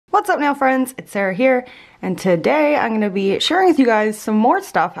What's up now, friends? It's Sarah here, and today I'm going to be sharing with you guys some more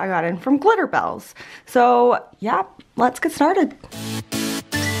stuff I got in from Glitterbels. So yeah, let's get started.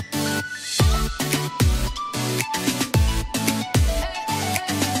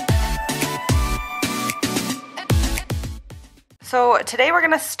 So today we're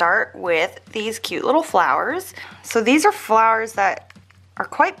going to start with these cute little flowers. So these are flowers that are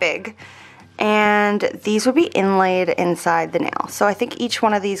quite big, and these would be inlaid inside the nail. So I think each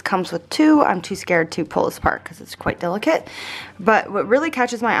one of these comes with two. I'm too scared to pull this apart because it's quite delicate. But what really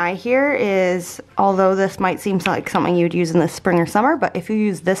catches my eye here is, although this might seem like something you'd use in the spring or summer, but if you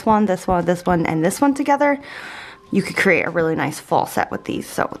use this one, this one, this one, and this one together, you could create a really nice fall set with these.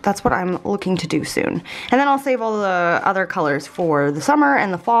 So that's what I'm looking to do soon. And then I'll save all the other colors for the summer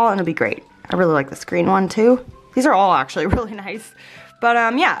and the fall, and it'll be great. I really like this green one too. These are all actually really nice. But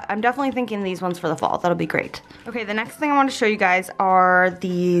yeah, I'm definitely thinking these ones for the fall. That'll be great. Okay, the next thing I want to show you guys are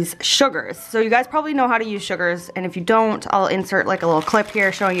these sugars. So you guys probably know how to use sugars, and if you don't, I'll insert like a little clip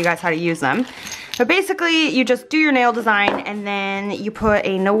here showing you guys how to use them. But basically, you just do your nail design, and then you put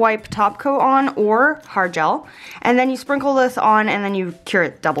a no-wipe top coat on or hard gel, and then you sprinkle this on, and then you cure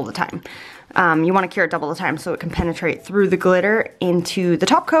it double the time. You want to cure it double the time so it can penetrate through the glitter into the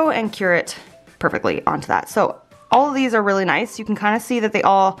top coat and cure it perfectly onto that. So all of these are really nice. You can kind of see that they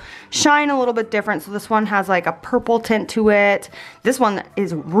all shine a little bit different. So this one has like a purple tint to it. This one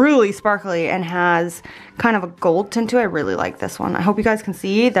is really sparkly and has kind of a gold tint to it. I really like this one. I hope you guys can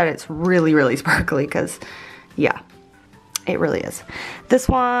see that it's really, really sparkly because, yeah, it really is. This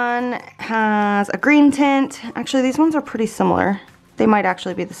one has a green tint. Actually, these ones are pretty similar. They might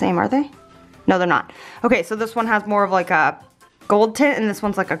actually be the same, are they? No, they're not. Okay, so this one has more of like a gold tint, and this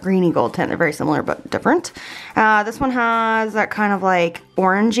one's like a greeny gold tint. They're very similar but different. This one has that kind of like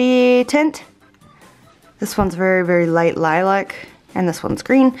orangey tint. This one's very, very light lilac, and this one's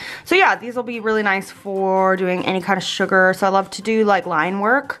green. So yeah, these will be really nice for doing any kind of sugar. So I love to do like line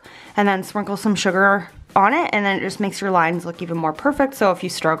work and then sprinkle some sugar on it, and then it just makes your lines look even more perfect. So if you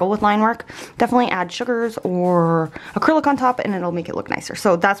struggle with line work, definitely add sugars or acrylic on top and it'll make it look nicer.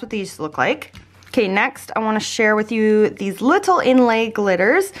 So that's what these look like. Okay, next I want to share with you these little inlay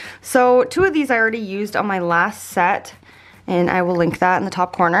glitters. So two of these I already used on my last set, and I will link that in the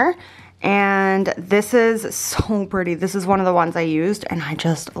top corner. And this is so pretty. This is one of the ones I used, and I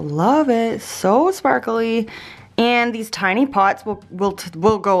just love it. So sparkly. And these tiny pots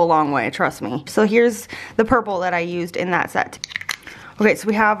will go a long way, trust me. So here's the purple that I used in that set. Okay, so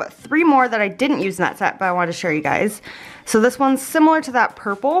we have three more that I didn't use in that set, but I wanted to show you guys. So this one's similar to that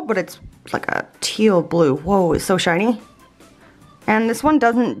purple, but it's like a teal blue. Whoa, it's so shiny. And this one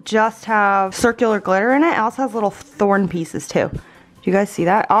doesn't just have circular glitter in it, it also has little thorn pieces too. Do you guys see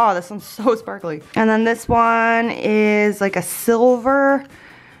that? Oh, this one's so sparkly. And then this one is like a silver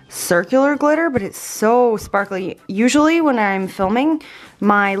circular glitter, but it's so sparkly. Usually when I'm filming,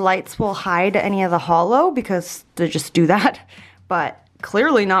 my lights will hide any of the hollow because they just do that, but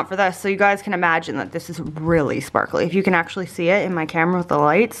clearly not for this. So you guys can imagine that this is really sparkly. If you can actually see it in my camera with the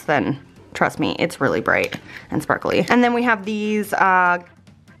lights, then trust me, it's really bright and sparkly. And then we have these kind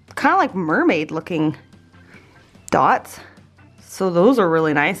of like mermaid looking dots. So those are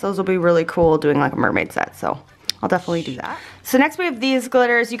really nice. Those will be really cool doing like a mermaid set. So I'll definitely do that. So next we have these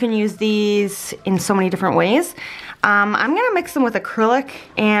glitters. You can use these in so many different ways. I'm gonna mix them with acrylic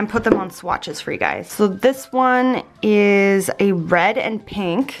and put them on swatches for you guys. So this one is a red and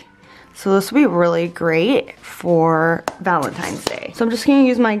pink. So this will be really great for Valentine's Day. So I'm just gonna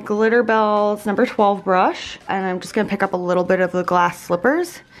use my Glitterbels number 12 brush, and I'm just gonna pick up a little bit of the glass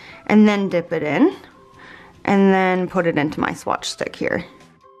slippers and then dip it in and then put it into my swatch stick here.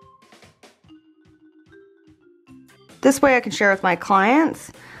 This way I can share with my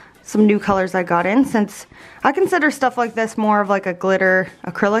clients some new colors I got in, since I consider stuff like this more of like a glitter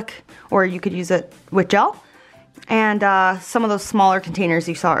acrylic, or you could use it with gel. And some of those smaller containers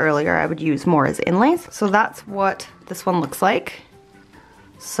you saw earlier I would use more as inlays. So that's what this one looks like.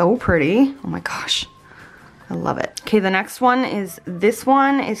 So pretty. Oh my gosh. I love it. Okay, the next one is, this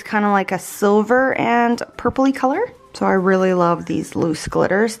one is kind of like a silver and purpley color. So I really love these loose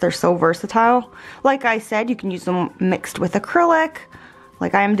glitters. They're so versatile. Like I said, you can use them mixed with acrylic,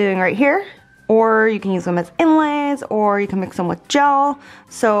 like I'm doing right here, or you can use them as inlays, or you can mix them with gel.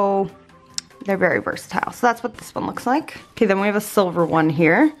 So they're very versatile. So that's what this one looks like. Okay, then we have a silver one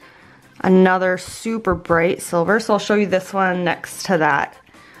here. Another super bright silver. So I'll show you this one next to that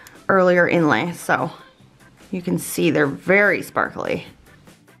earlier inlay. So you can see they're very sparkly.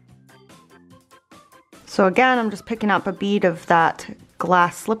 So again, I'm just picking up a bead of that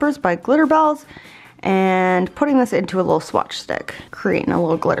glass slippers by Glitterbels, and putting this into a little swatch stick, creating a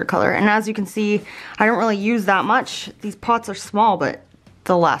little glitter color. And as you can see, I don't really use that much. These pots are small, but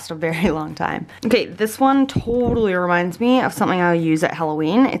they'll last a very long time. Okay, this one totally reminds me of something I use at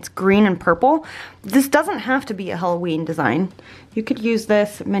Halloween. It's green and purple. This doesn't have to be a Halloween design. You could use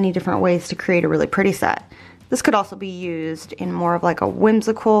this many different ways to create a really pretty set. This could also be used in more of like a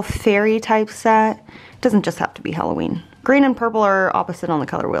whimsical fairy type set. It doesn't just have to be Halloween. Green and purple are opposite on the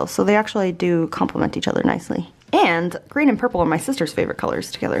color wheel, so they actually do complement each other nicely. And green and purple are my sister's favorite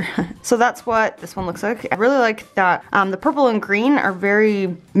colors together. So that's what this one looks like. I really like that the purple and green are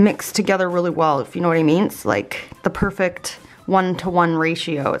very mixed together really well, if you know what I mean. It's like the perfect 1-to-1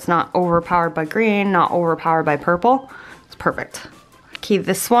 ratio. It's not overpowered by green, not overpowered by purple. It's perfect. Okay,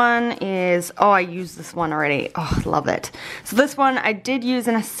 this one is, oh, I used this one already. Oh, I love it. So this one I did use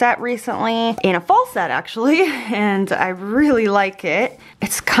in a set recently, in a fall set actually, and I really like it.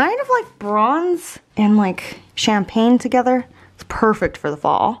 It's kind of like bronze and like champagne together. It's perfect for the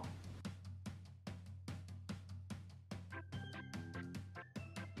fall.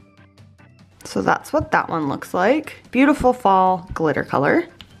 So that's what that one looks like. Beautiful fall glitter color.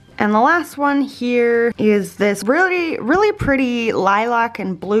 And the last one here is this really, really pretty lilac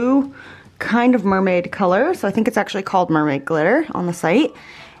and blue kind of mermaid color. So I think it's actually called mermaid glitter on the site.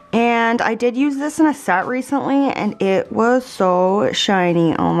 And I did use this in a set recently and it was so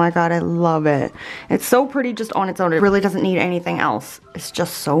shiny. Oh my god, I love it. It's so pretty just on its own. It really doesn't need anything else. It's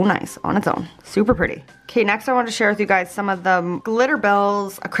just so nice on its own. Super pretty. Okay, next I want to share with you guys some of the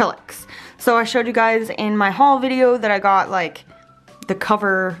Glitterbels acrylics. So I showed you guys in my haul video that I got like the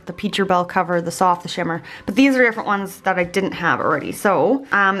cover, the Glitterbel cover, the soft, the shimmer, but these are different ones that I didn't have already. So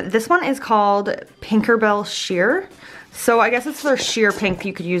this one is called Glitterbel Sheer. So I guess it's their sheer pink.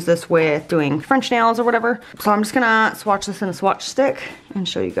 You could use this with doing French nails or whatever. So I'm just gonna swatch this in a swatch stick and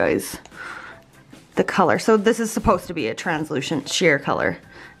show you guys the color. So this is supposed to be a translucent sheer color.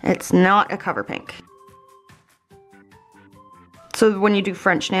 It's not a cover pink. So when you do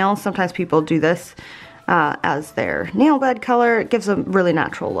French nails, sometimes people do this as their nail bed color. It gives a really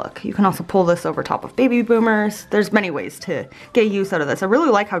natural look. You can also pull this over top of baby boomers. There's many ways to get use out of this. I really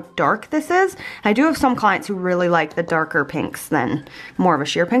like how dark this is. I do have some clients who really like the darker pinks than more of a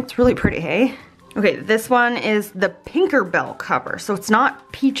sheer pink. It's really pretty, hey? Okay, this one is the Glitterbel cover. So it's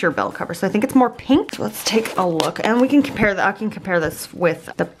not Glitterbel cover. So I think it's more pink. So let's take a look and we can compare that. I can compare this with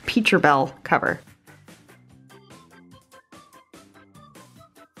the Glitterbel cover.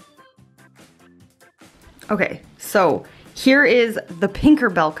 Okay, so here is the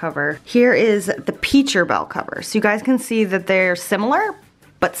Glitterbel cover. Here is the Glitterbel cover. So you guys can see that they're similar,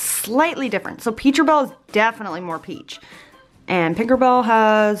 but slightly different. So Glitterbel is definitely more peach. And Glitterbel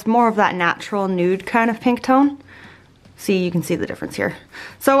has more of that natural nude kind of pink tone. See, you can see the difference here.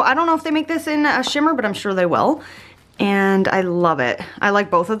 So I don't know if they make this in a shimmer, but I'm sure they will. And I love it. I like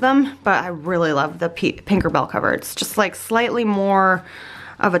both of them, but I really love the Glitterbel cover. It's just like slightly more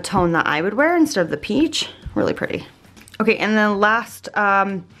of a tone that I would wear instead of the peach. Really pretty. Okay, and then last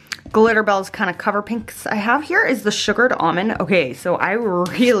Glitterbels kind of cover pinks I have here is the Sugared Almond. Okay, so I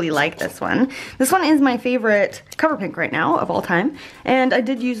really like this one. This one is my favorite cover pink right now of all time. And I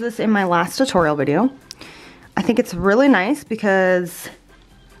did use this in my last tutorial video. I think it's really nice because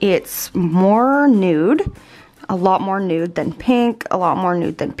it's more nude. A lot more nude than pink, a lot more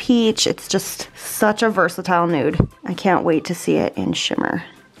nude than peach. It's just such a versatile nude. I can't wait to see it in shimmer.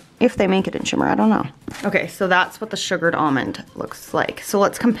 If they make it in shimmer, I don't know. Okay, so that's what the Sugared Almond looks like. So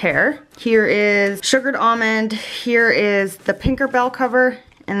let's compare. Here is Sugared Almond, here is the Glitterbel cover,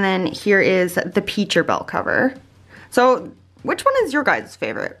 and then here is the Glitterbel cover. So which one is your guys'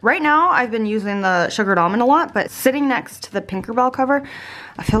 favorite? Right now, I've been using the Sugared Almond a lot, but sitting next to the Glitterbel cover,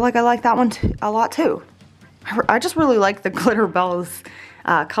 I feel like I like that one a lot too. I just really like the Glitterbels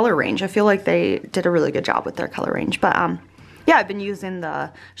color range. I feel like they did a really good job with their color range, but yeah, I've been using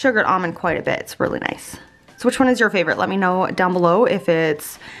the Sugared Almond quite a bit. It's really nice. So which one is your favorite? Let me know down below if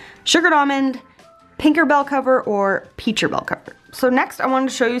it's Sugared Almond, Glitterbel cover, or Glitterbel cover. So next I wanted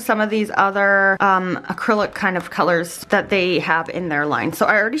to show you some of these other acrylic kind of colors that they have in their line. So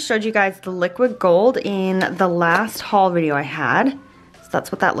I already showed you guys the liquid gold in the last haul video I had. So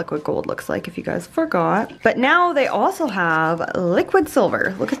that's what that liquid gold looks like if you guys forgot. But now they also have liquid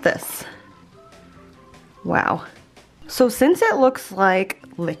silver. Look at this. Wow. So since it looks like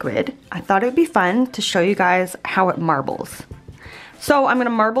liquid, I thought it would be fun to show you guys how it marbles. So I'm gonna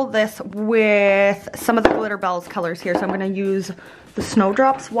marble this with some of the Glitterbels colors here. So I'm gonna use the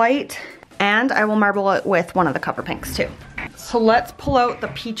Snowdrops white, and I will marble it with one of the cover pinks too. So let's pull out the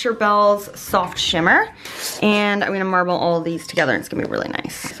Glitterbels Soft Shimmer, and I'm gonna marble all of these together and it's gonna be really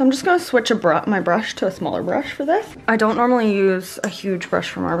nice. So I'm just gonna switch my brush to a smaller brush for this. I don't normally use a huge brush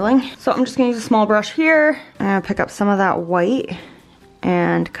for marbling, so I'm just gonna use a small brush here. I'm gonna pick up some of that white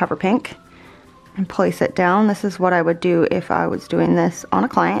and cover pink and place it down. This is what I would do if I was doing this on a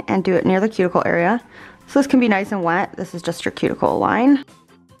client, and do it near the cuticle area. So this can be nice and wet. This is just your cuticle line.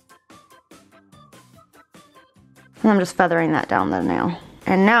 And I'm just feathering that down the nail.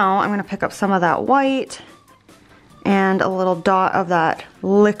 And now I'm gonna pick up some of that white and a little dot of that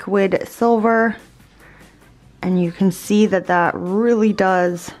liquid silver. And you can see that that really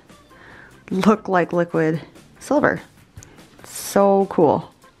does look like liquid silver. It's so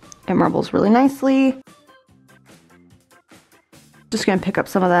cool. It marbles really nicely. Just gonna pick up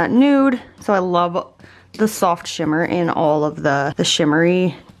some of that nude. So I love the soft shimmer in all of the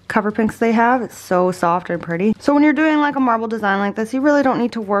shimmery cover pinks they have. It's so soft and pretty. So when you're doing like a marble design like this, you really don't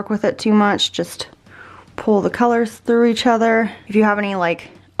need to work with it too much. Just pull the colors through each other. If you have any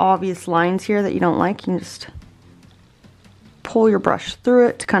like obvious lines here that you don't like, you can just pull your brush through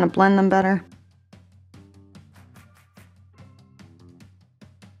it to kind of blend them better.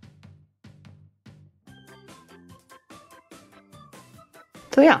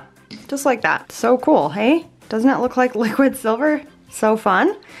 So yeah, just like that. So cool, hey? Doesn't it look like liquid silver? So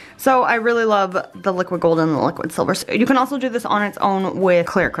fun. So I really love the liquid gold and the liquid silver. So you can also do this on its own with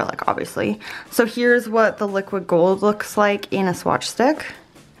clear acrylic, obviously. So here's what the liquid gold looks like in a swatch stick.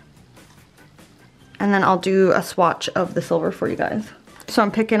 And then I'll do a swatch of the silver for you guys. So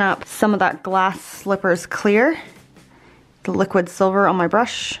I'm picking up some of that Glass Slippers clear, the liquid silver on my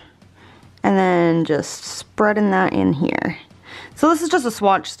brush, and then just spreading that in here. So this is just a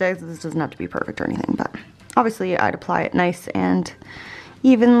swatch stick. This doesn't have to be perfect or anything, but obviously I'd apply it nice and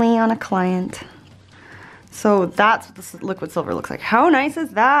evenly on a client. So that's what this liquid silver looks like. How nice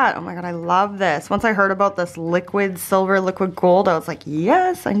is that? Oh my god, I love this. Once I heard about this liquid silver, liquid gold, I was like,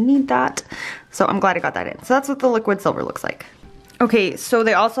 yes, I need that. So I'm glad I got that in. So that's what the liquid silver looks like. Okay, so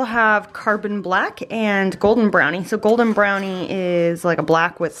they also have carbon black and golden brownie. So golden brownie is like a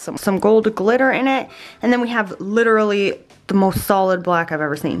black with some gold glitter in it. And then we have literally the most solid black I've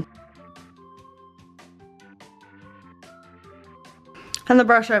ever seen. And the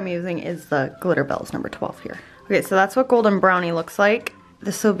brush I'm using is the Glitterbels number 12 here. Okay, so that's what golden brownie looks like.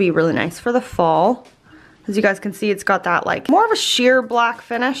 This will be really nice for the fall. As you guys can see, it's got that like more of a sheer black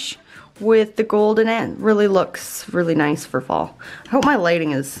finish with the gold in it. Really looks really nice for fall. I hope my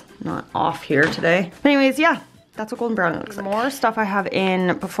lighting is not off here today. But anyways, yeah, that's what golden brownie looks like. More stuff I have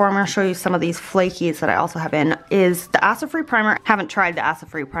in before I'm gonna show you some of these flakies that I also have in is the acid-free primer. Haven't tried the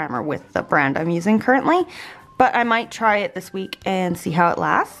acid-free primer with the brand I'm using currently, but I might try it this week and see how it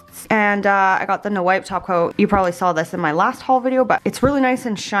lasts. And I got the No Wipe top coat. You probably saw this in my last haul video, but it's really nice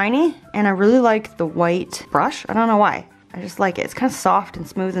and shiny, and I really like the white brush. I don't know why. I just like it. It's kind of soft and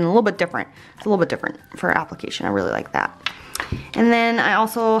smooth and a little bit different. It's a little bit different for application. I really like that. And then I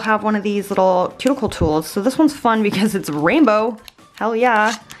also have one of these little cuticle tools. So this one's fun because it's rainbow. Hell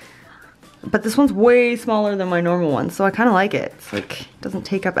yeah. But this one's way smaller than my normal one, so I kind of like it. It's like, it doesn't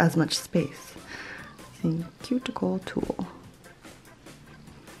take up as much space. See, cuticle tool.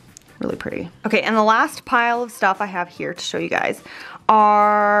 Really pretty. Okay, and the last pile of stuff I have here to show you guys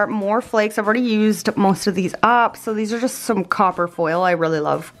are more flakes. I've already used most of these up, so these are just some copper foil. I really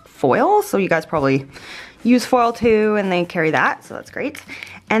love foil, so you guys probably use foil too, and they carry that, so that's great.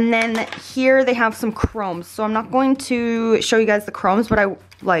 And then here they have some chromes. So I'm not going to show you guys the chromes, but I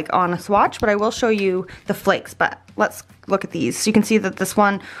like on a swatch, but I will show you the flakes. But let's look at these. So you can see that this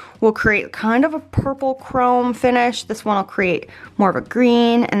one will create kind of a purple chrome finish. This one will create more of a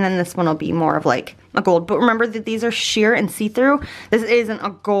green, and then this one will be more of like a gold. But remember that these are sheer and see-through. This isn't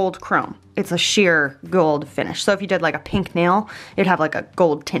a gold chrome. It's a sheer gold finish. So if you did like a pink nail, it'd have like a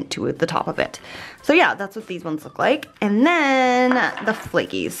gold tint to the top of it. So yeah, that's what these ones look like. And then the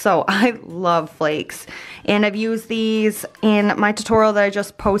flakies. So I love flakes, and I've used these in my tutorial that I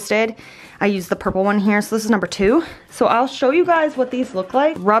just posted. I used the purple one here, so this is number 2. So I'll show you guys what these look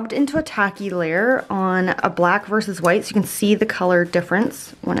like rubbed into a tacky layer on a black versus white, so you can see the color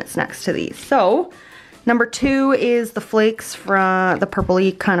difference when it's next to these. So number 2 is the flakes from the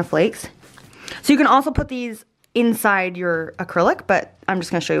purpley kind of flakes. So you can also put these inside your acrylic, but I'm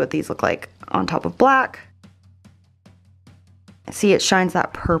just gonna show you what these look like on top of black. See, it shines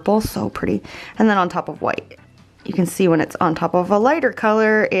that purple, so pretty. And then on top of white. You can see when it's on top of a lighter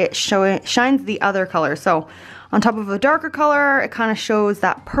color, it shines the other color. So on top of a darker color, it kind of shows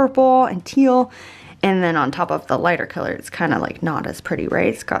that purple and teal. And then on top of the lighter color, it's kind of like not as pretty, right?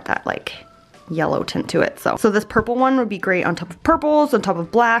 It's got that like yellow tint to it. So this purple one would be great on top of purples, on top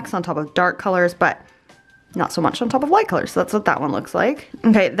of blacks, on top of dark colors, but not so much on top of light colors. So that's what that one looks like.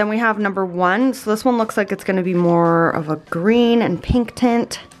 Okay, then we have number 1. So this one looks like it's gonna be more of a green and pink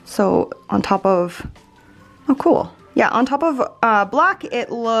tint. So on top of, oh cool. Yeah, on top of black,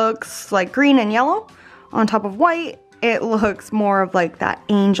 it looks like green and yellow. On top of white, it looks more of like that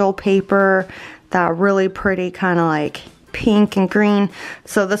angel paper, that really pretty kind of like pink and green.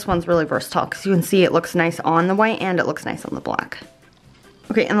 So this one's really versatile because you can see it looks nice on the white and it looks nice on the black.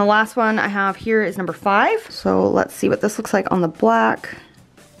 Okay, and the last one I have here is number 5. So let's see what this looks like on the black.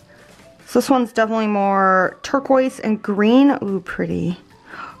 So this one's definitely more turquoise and green. Ooh, pretty.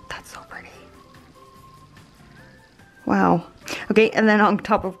 That's so pretty. Wow. Okay, and then on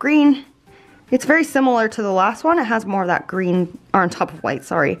top of green, it's very similar to the last one. It has more of that green, or on top of white,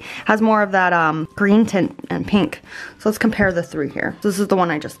 sorry. Has more of that green tint and pink. So let's compare the 3 here. So this is the one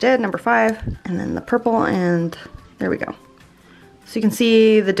I just did, number 5, and then the purple, and there we go. So you can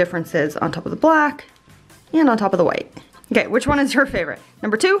see the differences on top of the black and on top of the white. Okay, which one is your favorite?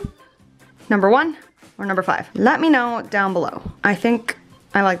 Number 2, number 1, or number 5? Let me know down below. I think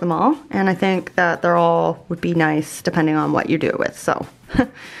I like them all, and I think that they're all would be nice depending on what you do it with, so.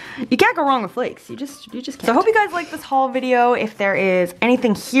 You can't go wrong with flakes, you just can't. So I hope you guys like this haul video. If there is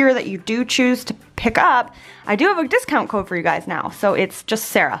anything here that you do choose to pick up, I do have a discount code for you guys now, so it's just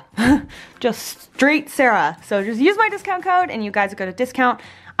Sarah. Just straight Sarah. So just use my discount code and you guys will get a discount.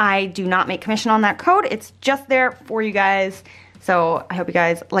 I do not make commission on that code, it's just there for you guys. So I hope you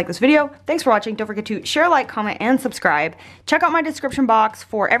guys like this video. Thanks for watching. Don't forget to share, like, comment, and subscribe. Check out my description box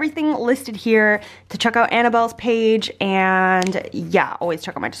for everything listed here, to check out Annabelle's page, and yeah, always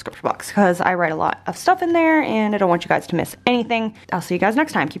check out my description box because I write a lot of stuff in there and I don't want you guys to miss anything. I'll see you guys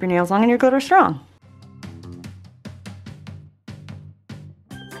next time. Keep your nails long and your glitter strong.